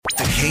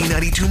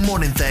K92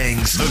 Morning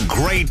Things. The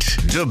Great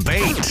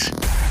Debate.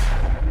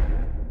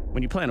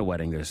 When you plan a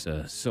wedding, there's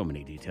so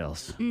many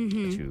details that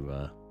you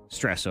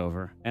stress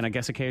over and I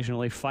guess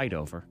occasionally fight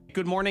over.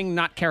 Good morning,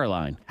 not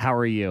Caroline. How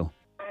are you?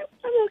 I'm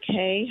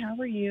okay. How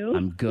are you?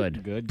 I'm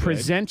good. Good.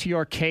 Present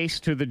your case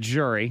to the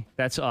jury.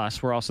 That's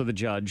us. We're also the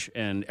judge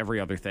and every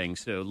other thing.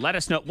 So let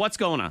us know what's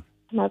going on.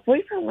 My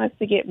boyfriend wants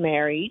to get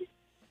married.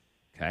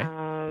 Okay.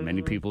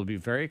 Many people would be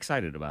very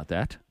excited about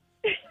that.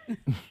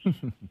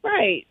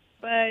 Right,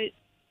 but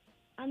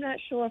I'm not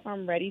sure if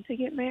I'm ready to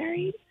get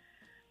married.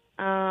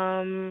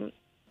 I'm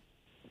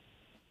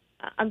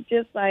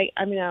just like,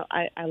 I mean,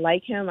 I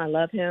like him, I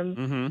love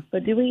him,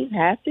 but do we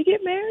have to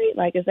get married?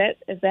 Like, is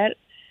that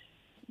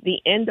the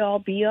end all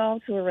be all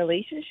to a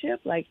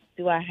relationship? Like,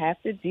 do I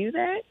have to do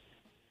that?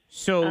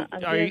 So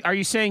are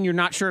you saying you're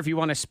not sure if you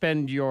want to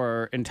spend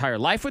your entire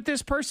life with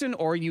this person,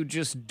 or you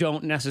just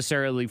don't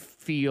necessarily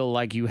feel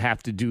like you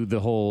have to do the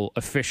whole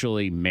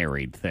officially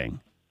married thing?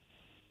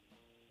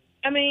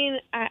 I mean,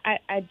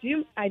 I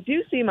do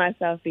see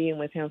myself being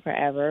with him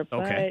forever, but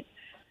Okay.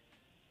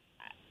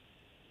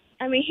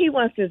 I mean, he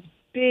wants this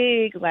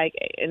big, like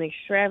an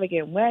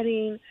extravagant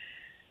wedding.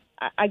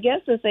 I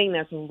guess the thing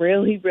that's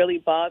really, really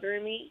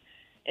bothering me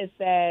is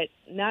that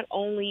not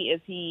only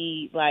is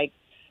he like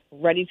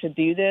ready to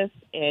do this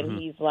and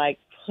he's like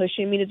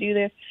pushing me to do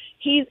this,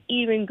 he's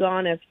even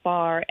gone as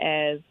far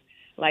as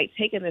like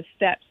taking the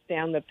steps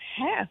down the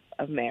path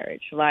of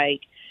marriage.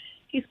 Like,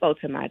 he spoke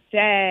to my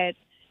dad.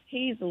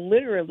 He's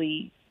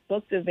literally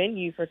booked a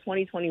venue for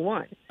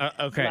 2021.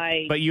 Okay.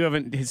 Like, but you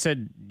haven't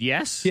said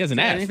yes? He hasn't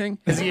to asked. anything?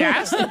 Has he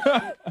asked?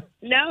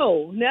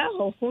 no.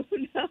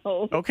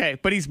 Okay,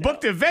 but he's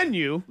booked a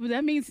venue. Well,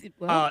 that means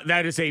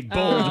That is a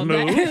bold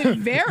move.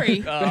 Very.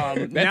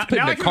 That's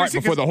putting the cart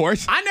before the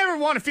horse. I never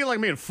want to feel like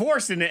I'm being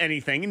forced into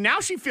anything, and now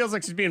she feels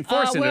like she's being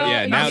forced into well, it.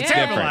 Yeah, now That's it's a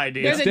terrible different.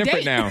 idea. It's There's a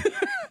different date. now.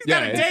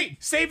 Got a date.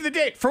 Save the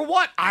date. For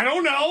what? I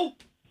don't know.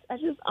 I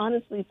just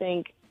honestly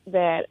think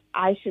that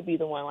I should be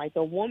the one, like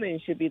the woman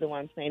should be the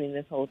one planning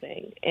this whole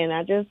thing. And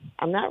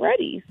I'm not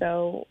ready.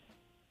 So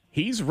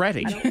He's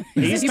ready.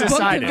 He's You booked the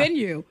decided.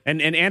 venue.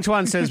 And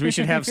Antoine says we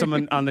should have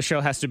someone on the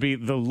show has to be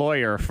the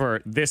lawyer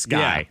for this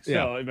guy.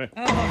 Yeah, So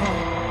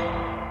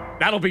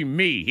that'll be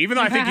me. Even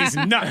though I think he's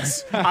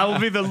nuts, I will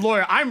be the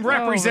lawyer. I'm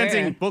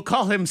representing, man. we'll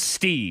call him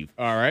Steve.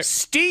 All right.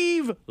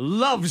 Steve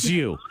loves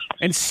you.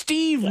 And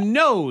Steve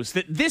knows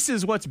that this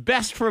is what's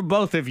best for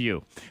both of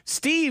you.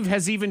 Steve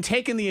has even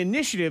taken the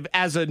initiative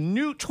as a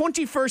new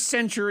 21st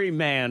century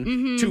man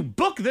to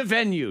book the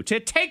venue, to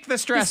take the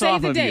stress save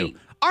off the of you. date.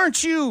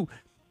 Aren't you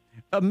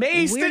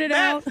amazed Weirded at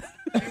out.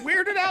 that?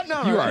 Weirded out?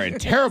 No. You are a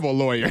terrible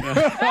lawyer.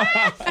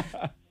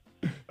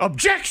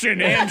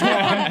 Objection,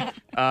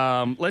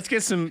 Antoine. Let's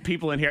get some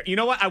people in here. You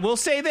know what? I will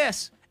say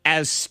this.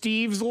 As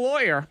Steve's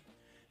lawyer,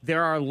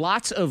 there are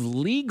lots of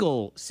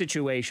legal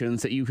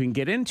situations that you can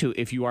get into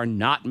if you are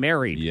not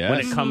married when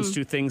it comes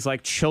to things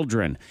like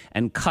children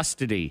and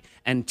custody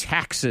and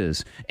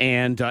taxes.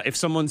 And if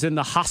someone's in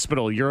the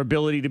hospital, your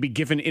ability to be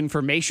given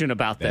information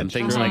about them, That's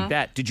things true. like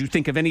that. Did you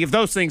think of any of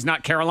those things?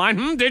 Not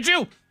Caroline? Did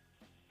you?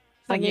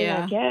 I mean,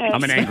 yeah. I guess.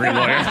 I'm an angry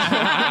lawyer.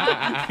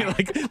 You're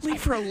like,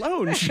 leave her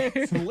alone.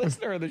 She's a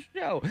listener of the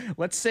show.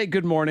 Let's say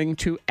good morning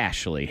to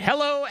Ashley.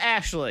 Hello,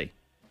 Ashley.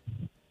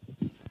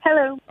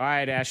 Hello. All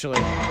right, Ashley.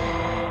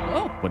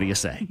 Oh. What do you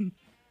say?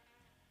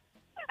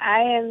 I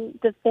am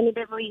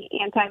definitively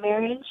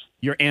anti-marriage.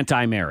 You're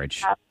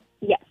anti-marriage.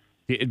 Yes.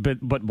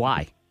 But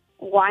why?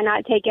 Why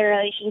not take a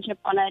relationship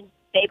on a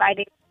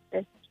day-by-day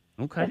basis?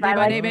 Okay.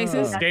 Day-by-day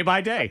basis? Day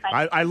by day.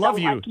 I love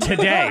you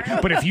today.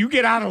 But if you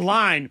get out of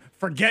line,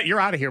 forget you're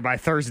out of here by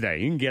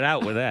Thursday. You can get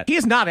out with that. He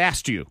has not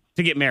asked you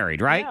to get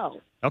married, right?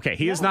 No. Okay,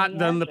 he has not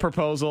done the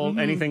proposal,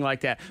 anything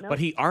like that. But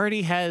he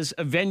already has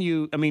a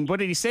venue. I mean, what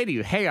did he say to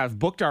you? Hey, I've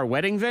booked our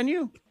wedding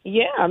venue?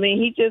 Yeah, I mean,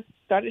 he just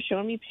started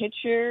showing me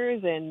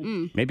pictures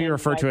and Maybe you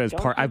refer to it as don't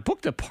party. I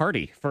booked a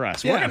party for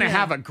us. Yeah. We're going to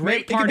have a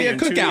great It could party be a in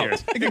 2 cookout.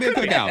 years. It could be a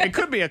cookout. It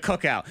could be a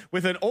cookout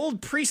with an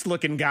old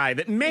priest-looking guy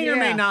that may or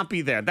may Yeah. not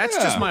be there. That's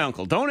Yeah. just my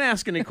uncle. Don't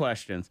ask any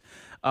questions.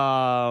 So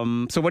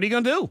what are you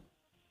going to do?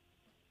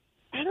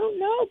 I don't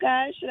know,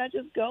 guys. Should I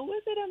just go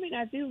with it? I mean,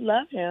 I do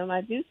love him.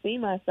 I do see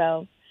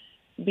myself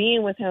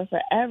being with him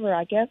forever.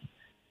 I guess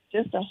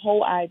just the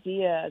whole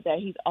idea that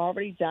he's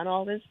already done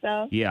all this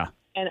stuff, Yeah.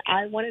 and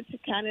I wanted to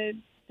kind of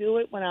do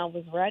it when I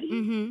was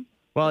ready.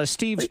 Well, as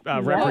Steve's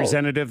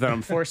representative that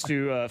I'm forced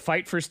to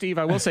fight for Steve,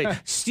 I will say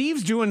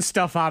Steve's doing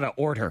stuff out of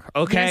order,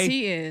 okay? Yes,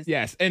 he is.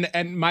 Yes,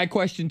 and my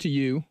question to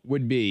you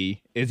would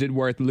be: is it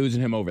worth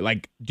losing him over?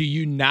 Like, do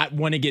you not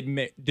want to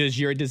get? Does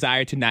your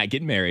desire to not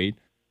get married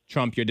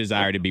trump your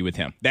desire to be with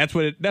him? That's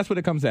what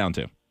it comes down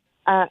to.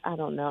 I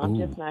don't know. I'm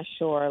just not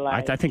sure.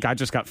 Like, I think I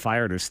just got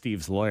fired as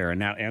Steve's lawyer, and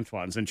now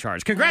Antoine's in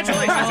charge.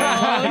 Congratulations,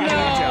 Oh,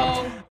 Antoine. no.